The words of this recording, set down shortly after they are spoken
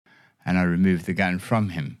and I removed the gun from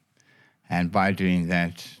him. And by doing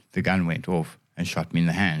that, the gun went off and shot me in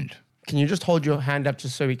the hand. Can you just hold your hand up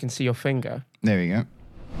just so we can see your finger? There we go.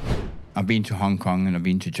 I've been to Hong Kong and I've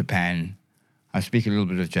been to Japan. I speak a little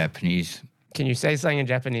bit of Japanese. Can you say something in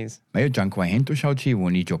Japanese?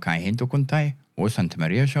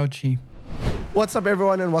 What's up,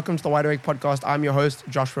 everyone, and welcome to the Wide Awake Podcast. I'm your host,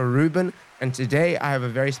 Joshua Rubin, and today I have a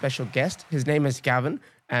very special guest. His name is Gavin,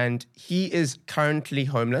 and he is currently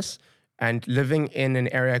homeless and living in an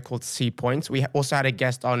area called Sea Point. We also had a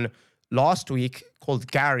guest on last week called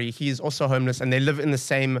Gary. He's also homeless, and they live in the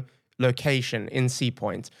same location in Sea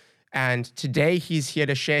Point. And today he's here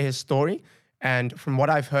to share his story. And from what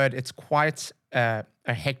I've heard, it's quite a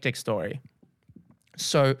hectic story.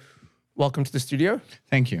 So welcome to the studio.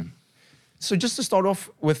 Thank you. So just to start off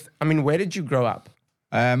with, where did you grow up?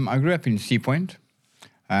 I grew up in Sea Point.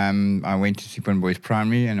 I went to Sea Point Boys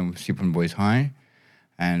Primary and Sea Point Boys High.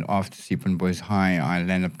 And after Sea Point Boys High, I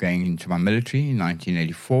ended up going into my military in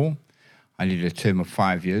 1984. I did a term of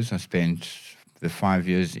 5 years. I spent the 5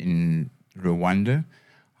 years in Rwanda.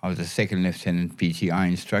 I was a second lieutenant PTI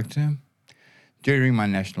instructor. During my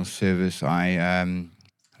national service, I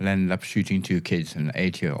ended up shooting two kids, an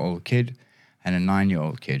 8-year-old kid and a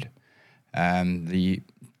 9-year-old kid. The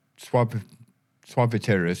swapper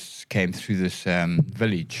terrorists came through this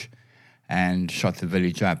village and shot the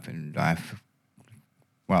village up. And I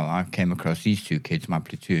came across these two kids, my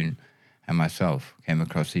platoon and myself came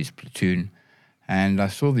across this platoon. And I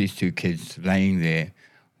saw these two kids laying there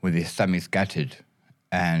with their stomachs gutted.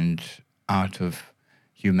 And out of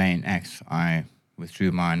humane acts, I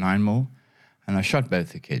withdrew my 9mm and I shot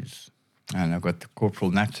both the kids. And I got the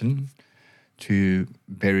Corporal Natson to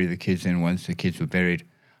bury the kids, and once the kids were buried,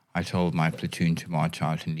 I told my platoon to march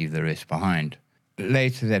out and leave the rest behind.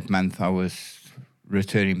 Later that month, I was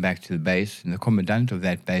returning back to the base, and the commandant of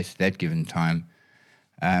that base at that given time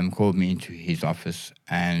called me into his office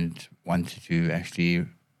and wanted to actually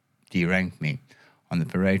derank me on the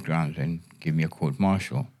parade ground and give me a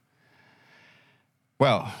court-martial.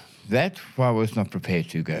 Well, that I was not prepared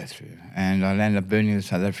to go through. And I ended up burning the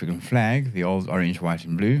South African flag, the old orange, white,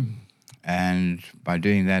 and blue. And by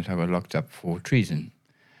doing that, I got locked up for treason.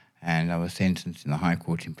 And I was sentenced in the High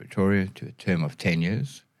Court in Pretoria to a term of 10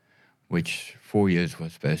 years, which 4 years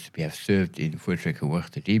was supposed to have served in Voortrekker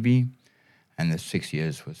Hoogte DB, and the 6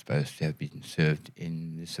 years was supposed to have been served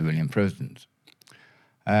in the civilian prisons.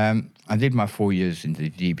 I did my 4 years in the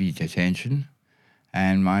DB detention,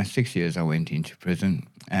 and my 6 years I went into prison,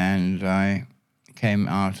 and I came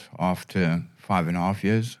out after 5.5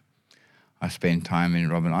 years. I spent time in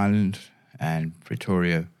Robben Island and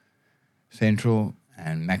Pretoria Central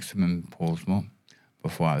and Maximum Paulsmoor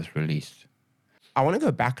before I was released. I want to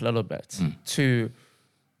go back a little bit to,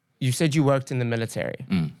 you said you worked in the military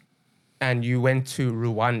and you went to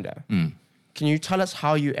Rwanda. Can you tell us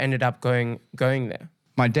how you ended up going there?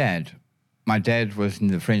 My dad was in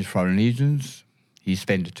the French Foreign Legions. He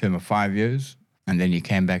spent a term of 5 years, and then he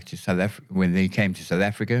came back to South Africa. When he came to South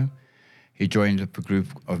Africa, he joined up a group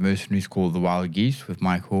of mercenaries called the Wild Geese with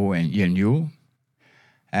Mike Hoare and Ian Newell.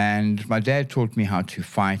 And my dad taught me how to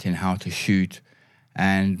fight and how to shoot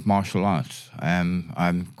and martial arts.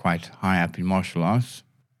 I'm quite high up in martial arts.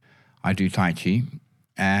 I do Tai Chi.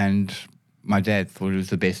 And my dad thought it was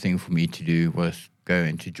the best thing for me to do was go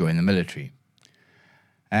and to join the military.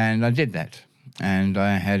 And I did that. And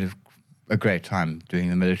I had a great time doing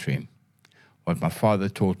the military. What my father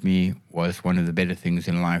taught me was one of the better things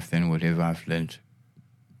in life than whatever I've learned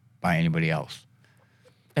by anybody else.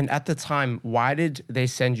 And at the time, why did they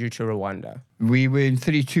send you to Rwanda? We were in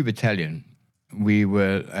 32 Battalion. We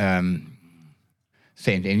were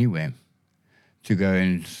sent anywhere to go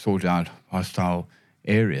and sort out hostile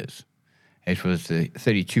areas. It was the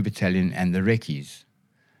 32 Battalion and the Reckies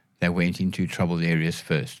that went into troubled areas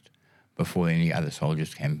first before any other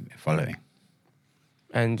soldiers came following.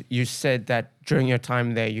 And you said that during your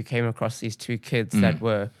time there, you came across these two kids that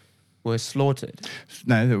were slaughtered.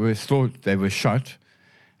 No, they were slaughtered. They were shot,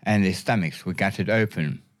 and their stomachs were gutted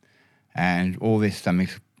open, and all their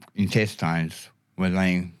stomachs, intestines, were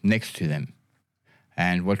laying next to them.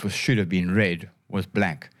 And what should have been red was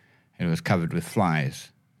black. It was covered with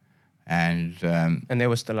flies. And they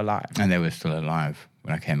were still alive. And they were still alive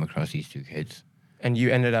when I came across these two kids. And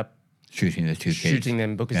you ended up shooting the two kids. Shooting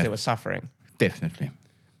them because they were suffering. Definitely.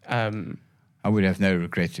 I would have no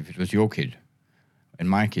regrets if it was your kid and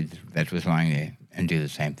my kid that was lying there, and do the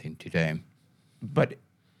same thing today. But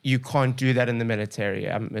you can't do that in the military,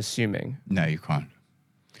 I'm assuming. No, you can't.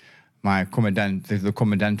 My commandant, the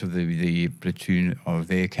commandant of the platoon of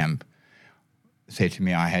their camp, said to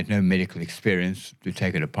me I had no medical experience to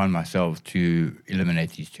take it upon myself to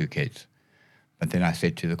eliminate these 2 kids. But then I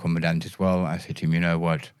said to the commandant as well, I said to him, you know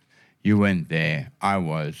what, you weren't there, I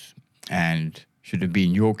was, and should have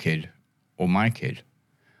been your kid or my kid,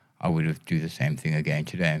 I would have do the same thing again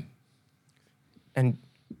today. And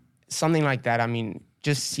something like that, I mean,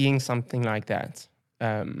 just seeing something like that,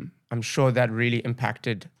 I'm sure that really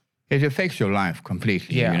impacted. It affects your life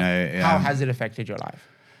completely. Yeah. You know, How has it affected your life?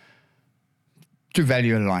 To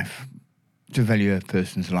value a life, to value a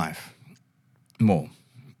person's life more,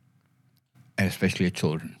 and especially a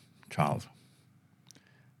child.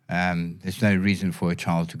 There's no reason for a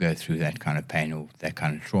child to go through that kind of pain or that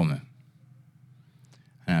kind of trauma.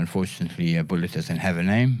 And unfortunately, a bullet doesn't have a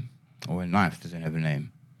name, or a knife doesn't have a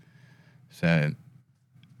name. So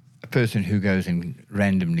a person who goes and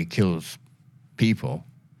randomly kills people,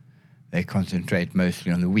 they concentrate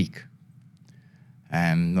mostly on the weak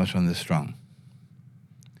and not on the strong.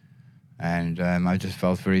 And I just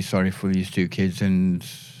felt very sorry for these 2 kids, and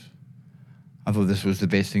I thought this was the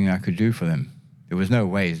best thing I could do for them. There was no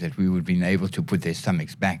ways that we would have been able to put their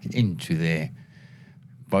stomachs back into their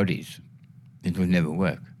bodies. It would never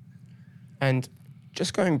work. And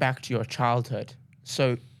just going back to your childhood,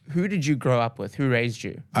 so who did you grow up with? Who raised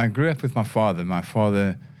you? I grew up with my father. My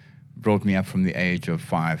father brought me up from the age of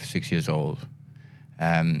 5, 6 years old.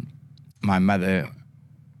 My mother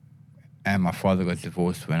and my father got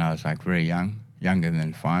divorced when I was like very young, younger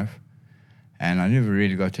than 5. And I never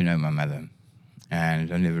really got to know my mother.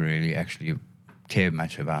 And I never really actually cared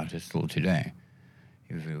much about her still today.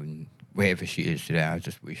 Wherever she is today, I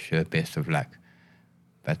just wish her best of luck.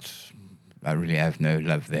 But I really have no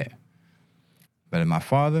love there. But my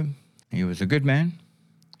father, he was a good man,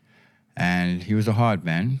 and he was a hard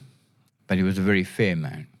man, but he was a very fair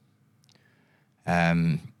man.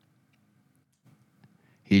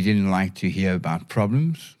 He didn't like to hear about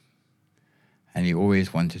problems, and he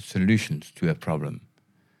always wanted solutions to a problem.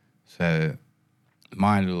 So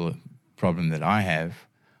my little problem that I have,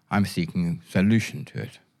 I'm seeking a solution to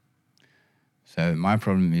it. So my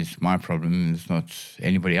problem is not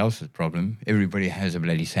anybody else's problem. Everybody has a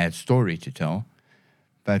bloody sad story to tell.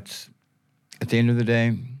 But at the end of the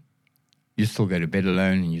day, you still go to bed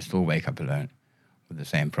alone and you still wake up alone with the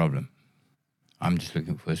same problem. I'm just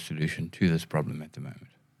looking for a solution to this problem at the moment.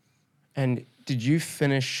 And did you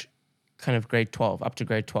finish kind of grade 12, up to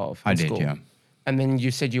grade 12 I in did, school? yeah. And then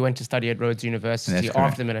you said you went to study at Rhodes University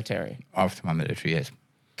after the military. After my military, yes.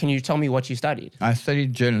 Can you tell me what you studied? I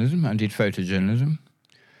studied journalism. I did photojournalism.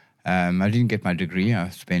 I didn't get my degree. I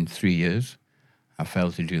spent 3 years. I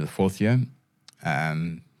failed to do the 4th year.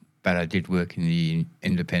 But I did work in the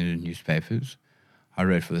independent newspapers. I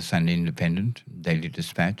wrote for the Sunday Independent, Daily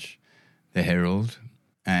Dispatch, the Herald,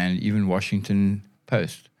 and even Washington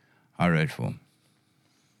Post I wrote for.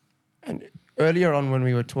 And earlier on when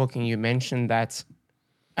we were talking, you mentioned that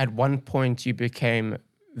at one point you became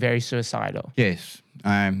very suicidal. Yes,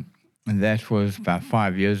 and that was about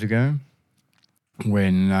 5 years ago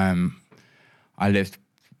when I left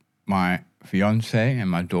my fiancée and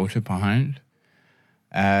my daughter behind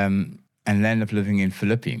and ended up living in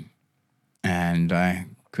Philippi. And I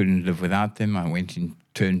couldn't live without them. I went and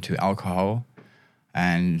turned to alcohol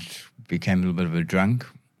and became a little bit of a drunk.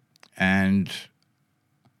 And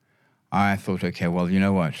I thought, okay, well, you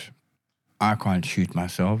know what? I can't shoot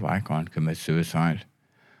myself. I can't commit suicide.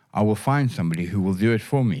 I will find somebody who will do it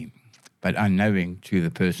for me, but unknowing to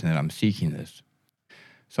the person that I'm seeking this.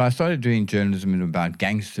 So I started doing journalism about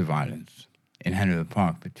gangster violence in Hanover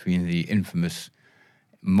Park between the infamous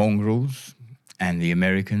mongrels and the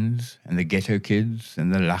Americans and the ghetto kids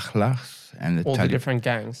and the lachlachs and the all the different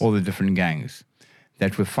gangs. All the different gangs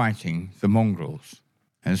that were fighting the mongrels.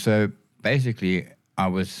 And so basically I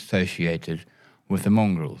was associated with the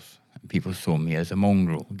mongrels. People saw me as a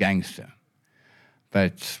mongrel gangster.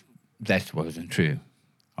 But that wasn't true.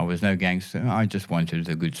 I was no gangster. I just wanted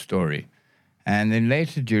a good story. And then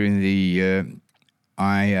later during the year,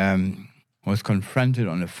 I was confronted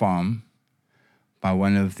on a farm by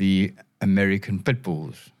one of the American pit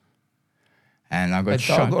bulls. And I got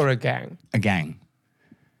shot. A dog or a gang? A gang.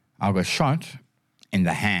 I got shot in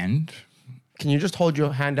the hand. Can you just hold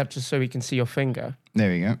your hand up just so we can see your finger? There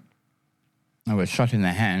we go. I was shot in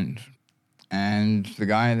the hand. And the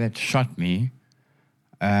guy that shot me,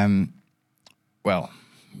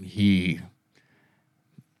 he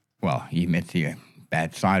met the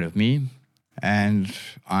bad side of me, and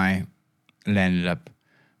I ended up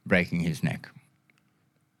breaking his neck.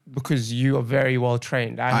 Because you are very well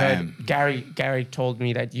trained. I heard am. Gary told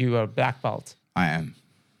me that you are a black belt. I am.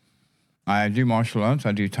 I do martial arts.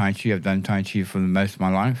 I do Tai Chi. I've done Tai Chi for the most of my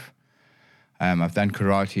life. I've done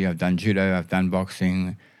karate, I've done judo, I've done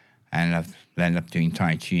boxing, and I've ended up doing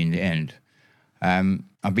Tai Chi in the end.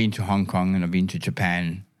 I've been to Hong Kong and I've been to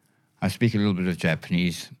Japan. I speak a little bit of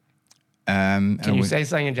Japanese. Can you say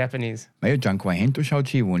something in Japanese? What does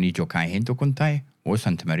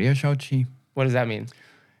that mean?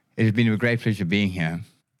 It has been a great pleasure being here,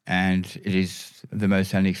 and it is the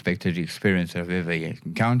most unexpected experience I've ever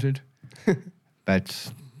encountered,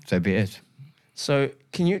 but so be it. So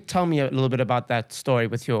can you tell me a little bit about that story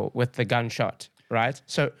with the gunshot, right?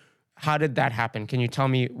 So how did that happen? Can you tell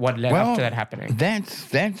me what led up to that happening?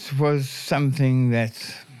 That was something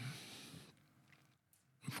that's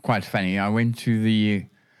quite funny. I went to the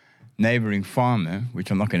neighboring farmer,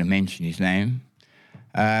 which I'm not going to mention his name.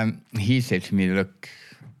 He said to me, look,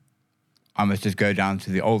 I must just go down to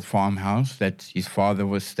the old farmhouse that his father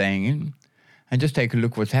was staying in and just take a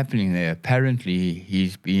look what's happening there. Apparently,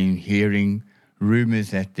 he's been hearing rumors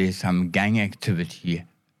that there's some gang activity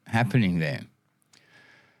happening there.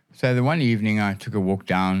 So the one evening I took a walk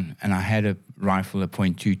down and I had a rifle, a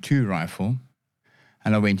 .22 rifle,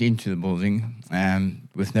 and I went into the building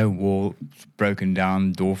with no walls broken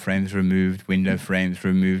down, door frames removed, window frames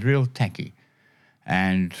removed, real tacky.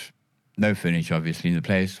 And no furniture, obviously, in the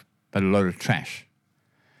place, but a lot of trash.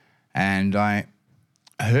 And I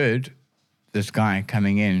heard this guy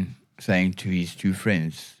coming in saying to his two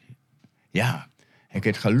friends, ja, ek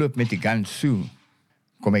het geloop met die gun so.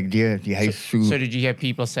 Kom ek die huis so. So did you hear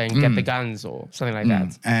people saying, get the guns or something like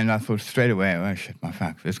that? And I thought straight away, oh shit, my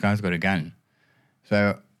fuck, this guy's got a gun.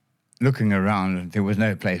 So looking around, there was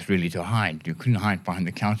no place really to hide. You couldn't hide behind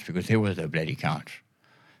the couch because there was no bloody couch.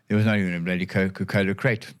 There was not even a bloody Coca-Cola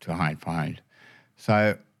crate to hide behind.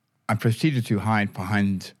 So I proceeded to hide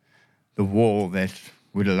behind the wall that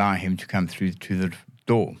would allow him to come through to the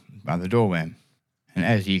door, by the doorway. And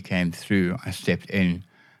as he came through, I stepped in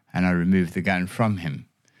and I removed the gun from him.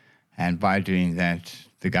 And by doing that,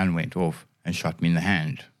 the gun went off and shot me in the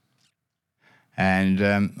hand. And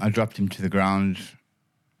I dropped him to the ground,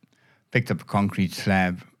 picked up a concrete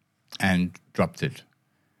slab and dropped it.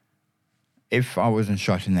 If I wasn't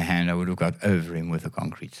shot in the hand, I would have got over him with a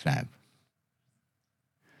concrete slab.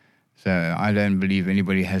 So I don't believe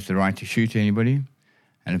anybody has the right to shoot anybody.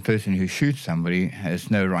 And a person who shoots somebody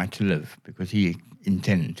has no right to live because he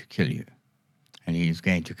intended to kill you. And he's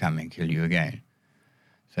going to come and kill you again.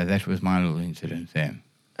 So that was my little incident there.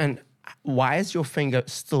 And why is your finger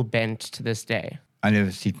still bent to this day? I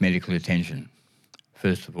never seek medical attention,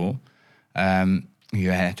 first of all.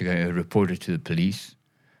 You had to go report it to the police.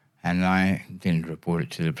 And I didn't report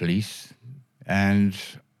it to the police. And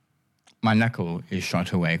my knuckle is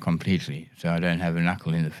shot away completely. So I don't have a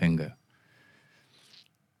knuckle in the finger.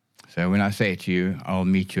 So when I say to you, I'll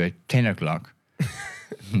meet you at 10 o'clock,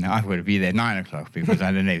 I've got to be there at 9 o'clock because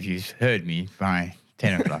I don't know if you heard me by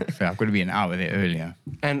 10 o'clock. So I've got to be an hour there earlier.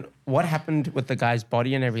 And what happened with the guy's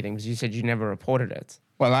body and everything? Because you said you never reported it.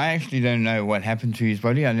 Well, I actually don't know what happened to his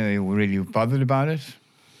body. I know they were really bothered about it.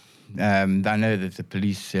 I know that the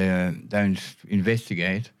police don't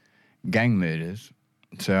investigate gang murders.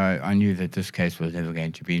 So I knew that this case was never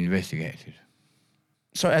going to be investigated.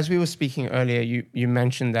 So as we were speaking earlier, you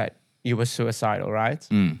mentioned that you were suicidal, right?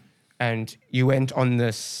 And you went on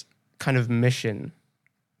this kind of mission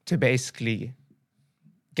to basically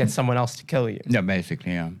get someone else to kill you. Yeah,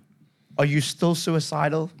 basically, yeah. Are you still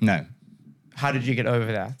suicidal? No. How did you get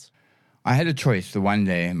over that? I had a choice. The one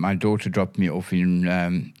day, my daughter dropped me off in,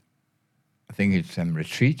 I think it's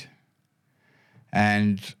Retreat.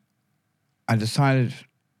 And I decided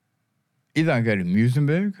either I go to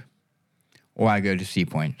Muizenberg or I go to Sea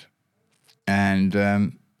Point. And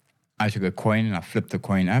I took a coin and I flipped the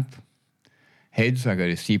coin up. Heads, I go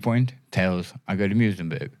to Sea Point. Tails, I go to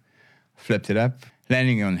Muizenberg. Flipped it up.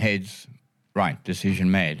 Landing on heads, right,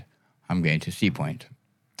 decision made. I'm going to Sea Point.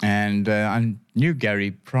 And I knew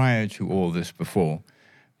Gary prior to all this before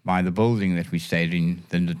by the building that we stayed in,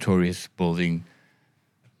 the notorious building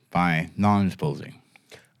by Nan's building.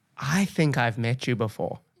 I think I've met you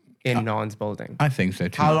before in Nan's building. I think so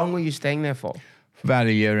too. How long were you staying there for? For about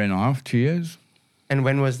a year and a half, 2 years. And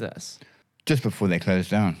when was this? Just before they closed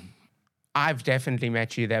down. I've definitely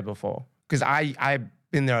met you there before because I've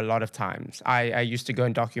been there a lot of times. I used to go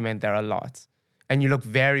and document there a lot. And you look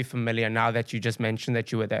very familiar now that you just mentioned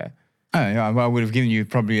that you were there. Oh, yeah, well, I would have given you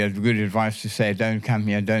probably a good advice to say, don't come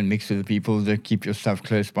here, don't mix with the people, keep your stuff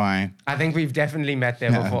close by. I think we've definitely met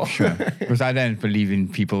there before. Sure, because I don't believe in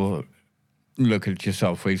people. Look at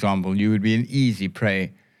yourself, for example. You would be an easy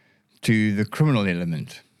prey to the criminal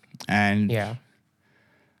element. And yeah.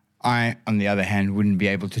 I, on the other hand, wouldn't be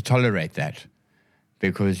able to tolerate that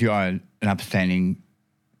because you are an upstanding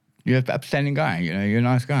You're an upstanding guy, you know, you're a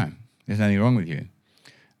nice guy. There's nothing wrong with you.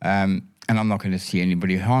 And I'm not going to see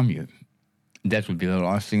anybody harm you. That would be the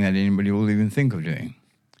last thing that anybody will even think of doing.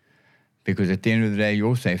 Because at the end of the day,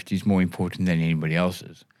 your safety is more important than anybody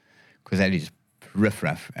else's. Because that is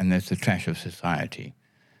riffraff, and that's the trash of society.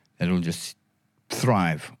 That'll just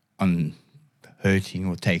thrive on hurting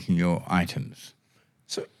or taking your items.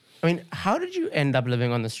 So, I mean, how did you end up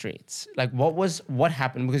living on the streets? Like, what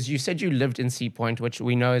happened? Because you said you lived in Sea Point, which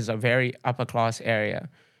we know is a very upper class area.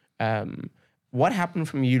 What happened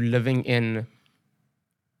from you living in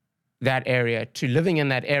that area to living in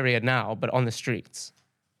that area now, but on the streets?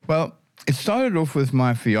 Well, it started off with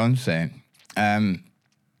my fiance. No,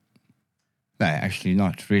 actually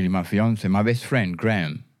not really my fiance. My best friend,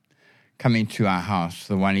 Graham, coming to our house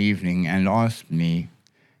the one evening and asked me,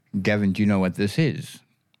 Gavin, do you know what this is?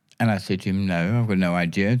 And I said to him, no, I've got no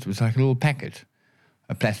idea. It was like a little packet,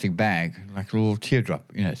 a plastic bag, like a little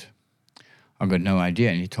teardrop in it. I've got no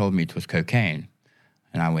idea. And he told me it was cocaine.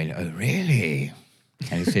 And I went, oh, really?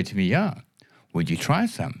 And he said to me, yeah, would you try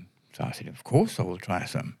some? So I said, of course I will try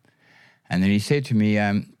some. And then he said to me,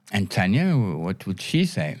 and Tanya, what would she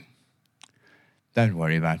say? Don't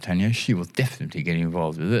worry about Tanya. She will definitely get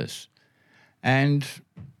involved with this. And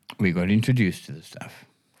we got introduced to the stuff.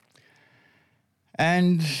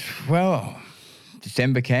 And, well,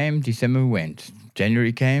 December came, December went.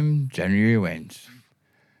 January came, January went.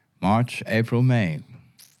 March, April, May.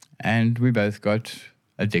 And we both got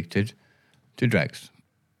addicted to drugs.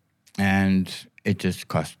 And it just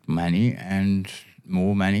cost money and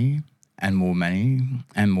more money and more money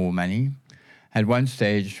and more money. At one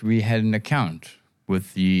stage, we had an account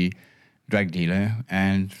with the drug dealer,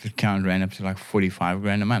 and the account ran up to like 45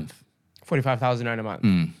 grand a month. 45,000 a month.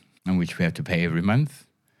 And which we have to pay every month.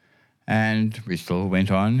 And we still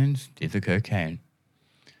went on and did the cocaine.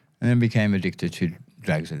 And then became addicted to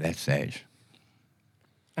drugs at that stage.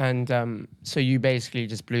 And so you basically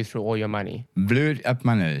just blew through all your money. Blew it up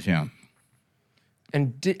my nose, yeah.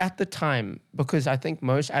 And at the time, because I think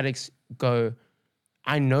most addicts go,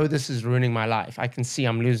 I know this is ruining my life. I can see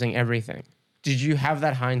I'm losing everything. Did you have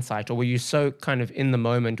that hindsight, or were you so kind of in the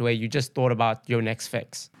moment where you just thought about your next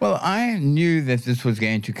fix? Well, I knew that this was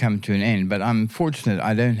going to come to an end, but I'm fortunate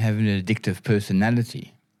I don't have an addictive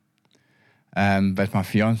personality. But my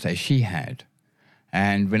fiancée, she had.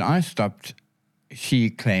 And when I stopped,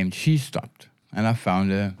 she claimed she stopped. And I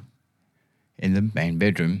found her in the main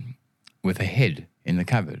bedroom with a head in the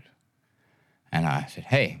cupboard. And I said,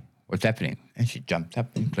 hey, what's happening? And she jumped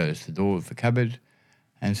up and closed the door of the cupboard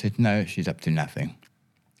and said, no, she's up to nothing.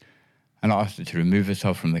 And I asked her to remove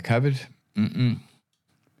herself from the cupboard.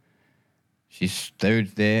 She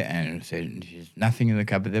stood there and said, there's nothing in the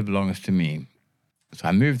cupboard that belongs to me. So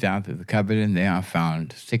I moved out of the cupboard, and there I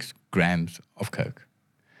found 6 grams of coke.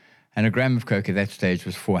 And a gram of coke at that stage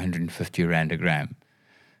was 450 rand a gram.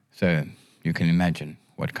 So you can imagine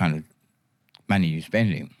what kind of money you're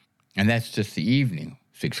spending. And that's just the evening,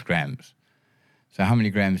 6 grams. So how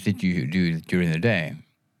many grams did you do during the day?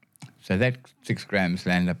 So that 6 grams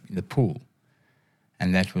landed up in the pool.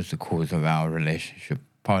 And that was the cause of our relationship,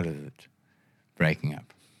 part of it, breaking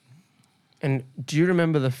up. And do you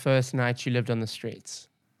remember the first night you lived on the streets?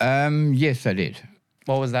 Yes, I did.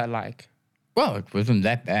 What was that like? Well, it wasn't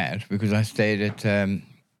that bad because I stayed at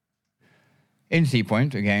in Sea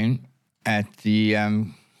Point again at the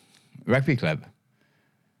rugby club.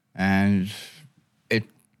 And it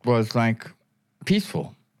was like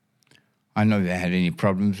peaceful. I never had any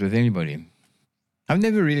problems with anybody. I've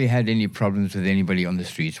never really had any problems with anybody on the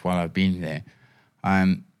streets while I've been there.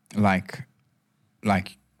 I'm like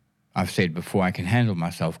I've said before, I can handle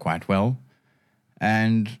myself quite well.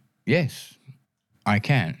 And yes, I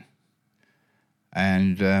can.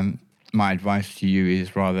 And my advice to you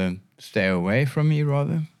is rather stay away from me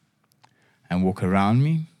rather and walk around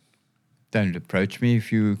me. Don't approach me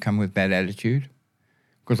if you come with bad attitude,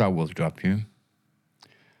 because I will drop you.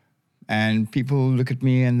 And people look at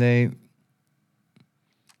me and they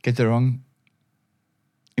get the wrong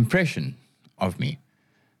impression of me.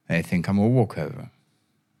 They think I'm a walkover.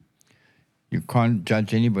 You can't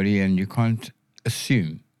judge anybody, and you can't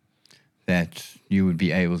assume that you would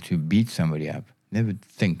be able to beat somebody up. Never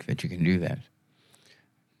think that you can do that.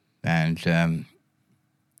 And I'm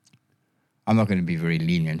not going to be very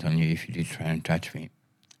lenient on you if you do try and touch me.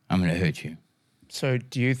 I'm going to hurt you. So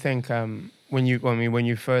do you think when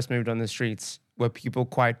you first moved on the streets, were people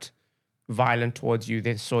quite violent towards you?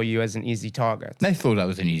 They saw you as an easy target? They thought I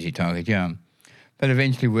was an easy target, yeah. But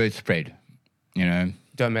eventually word spread, you know.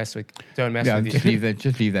 Don't mess with you.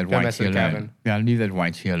 Just leave that whitey alone. Gavin. Yeah, leave that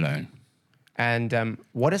whitey alone. And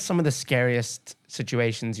what are some of the scariest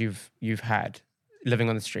situations you've had living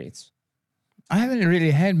on the streets? I haven't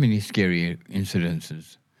really had many scary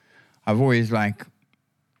incidences. I've always I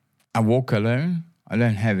walk alone. I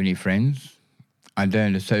don't have any friends. I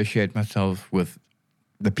don't associate myself with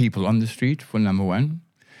the people on the street, for number one.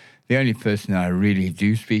 The only person that I really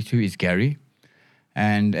do speak to is Gary.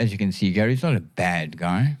 And as you can see, Gary's not a bad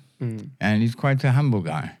guy. And he's quite a humble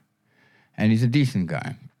guy. And he's a decent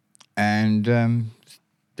guy. And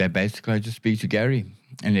they basically, I just speak to Gary.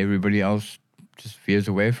 And everybody else just veers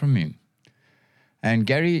away from me. And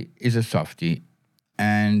Gary is a softie.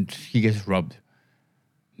 And he gets robbed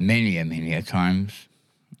many a times.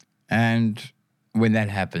 And when that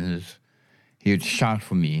happens, he would shout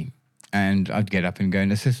for me, and I'd get up and go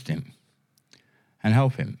and assist him and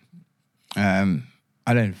help him.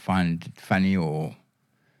 I don't find it funny or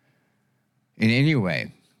in any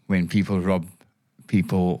way when people rob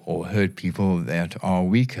people or hurt people that are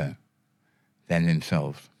weaker than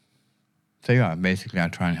themselves. So yeah, basically I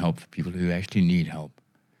try and help the people who actually need help.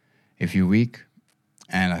 If you're weak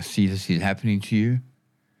and I see this is happening to you,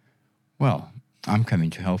 well, I'm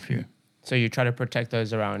coming to help you. So you try to protect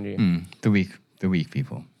those around you. The weak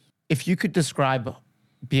people. If you could describe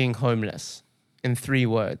being homeless in 3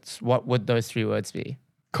 words, what would those 3 words be?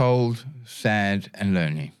 Cold, sad, and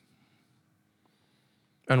lonely.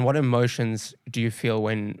 And what emotions do you feel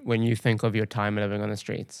when you think of your time living on the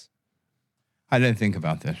streets? I don't think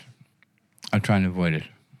about that. I try and avoid it.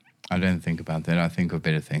 I don't think about that. I think of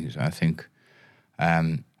better things. I think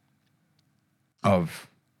of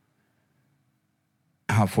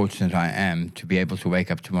how fortunate I am to be able to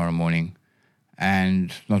wake up tomorrow morning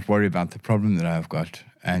and not worry about the problem that I've got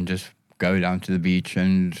and just go down to the beach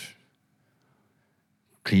and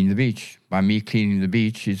clean the beach. By me cleaning the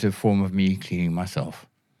beach, it's a form of me cleaning myself.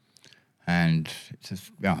 And it's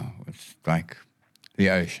just, it's like the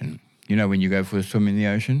ocean. You know, when you go for a swim in the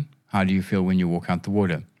ocean, how do you feel when you walk out the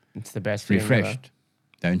water? It's the best feeling refreshed,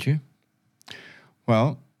 don't you?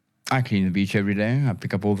 Well, I clean the beach every day. I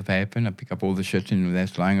pick up all the paper and I pick up all the shit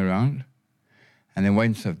that's lying around. And then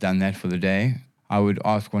once I've done that for the day, I would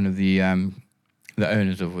ask one of the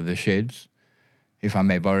owners of the sheds if I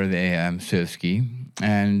may borrow their surf ski.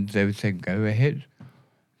 And they would say, go ahead,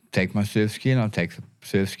 take my surf ski, and I'll take the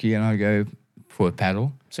surf ski and I'll go for a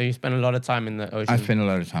paddle. So you spend a lot of time in the ocean? I spend a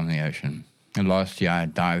lot of time in the ocean. And last year I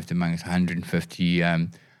dived amongst 150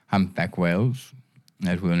 humpback whales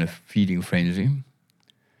that were in a feeding frenzy.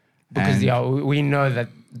 Because we know that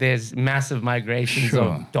there's massive migrations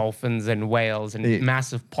of dolphins and whales and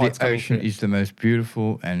massive pods coming through. The ocean is the most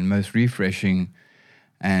beautiful and most refreshing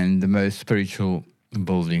and the most spiritual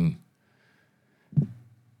building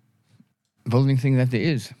thing that there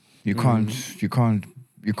is. You can't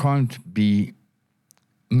be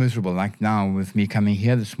miserable like now with me coming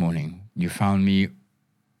here this morning. You found me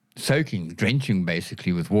drenching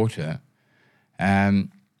basically with water.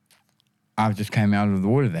 I just came out of the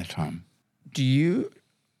water that time.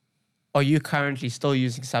 Are you currently still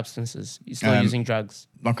using substances? You're still using drugs?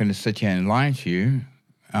 I'm not going to sit here and lie to you.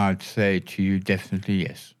 I'd say to you, definitely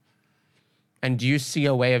yes. And do you see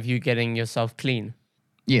a way of you getting yourself clean?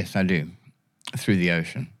 Yes, I do. Through the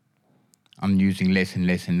ocean. I'm using less and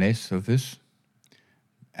less and less of this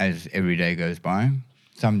as every day goes by.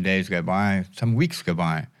 Some days go by, some weeks go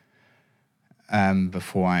by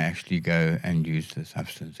before I actually go and use the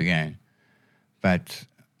substance again. But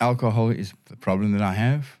alcohol is the problem that I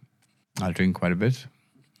have. I drink quite a bit.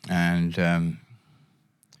 And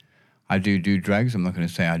I do drugs. I'm not going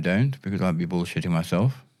to say I don't because I'd be bullshitting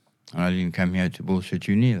myself. And I didn't come here to bullshit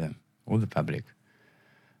you neither, or the public.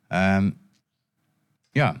 I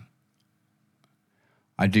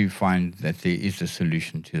do find that there is a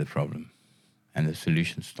solution to the problem. And the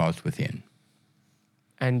solution starts within.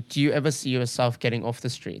 And do you ever see yourself getting off the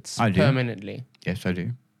streets permanently? Yes, I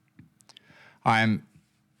do. I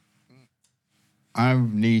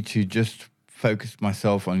need to just focus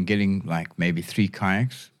myself on getting like maybe 3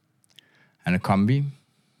 kayaks and a combi,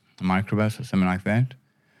 a microbus or something like that,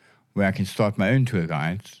 where I can start my own tour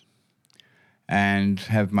guides and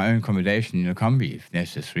have my own accommodation in a combi if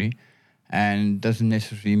necessary. And doesn't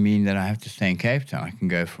necessarily mean that I have to stay in Cape Town. I can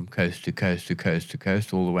go from coast to coast to coast to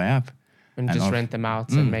coast all the way up. And just rent them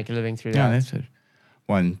out and make a living through that. Yeah, that's it.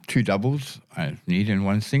 2 doubles I need and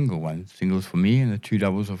 1 single. 1 single's for me and the 2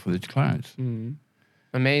 doubles are for the clients.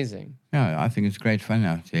 Amazing. Yeah, I think it's great fun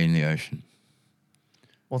out there in the ocean.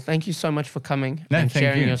 Well, thank you so much for coming and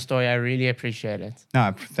sharing your story. I really appreciate it.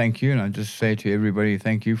 No, thank you. And I just say to everybody,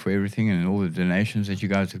 thank you for everything and all the donations that you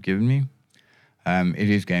guys have given me. It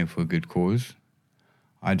is going for a good cause.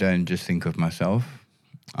 I don't just think of myself.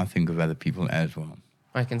 I think of other people as well.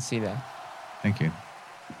 I can see that. Thank you.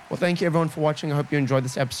 Well, thank you everyone for watching. I hope you enjoyed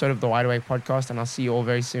this episode of the Wide Awake podcast, and I'll see you all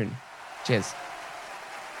very soon. Cheers.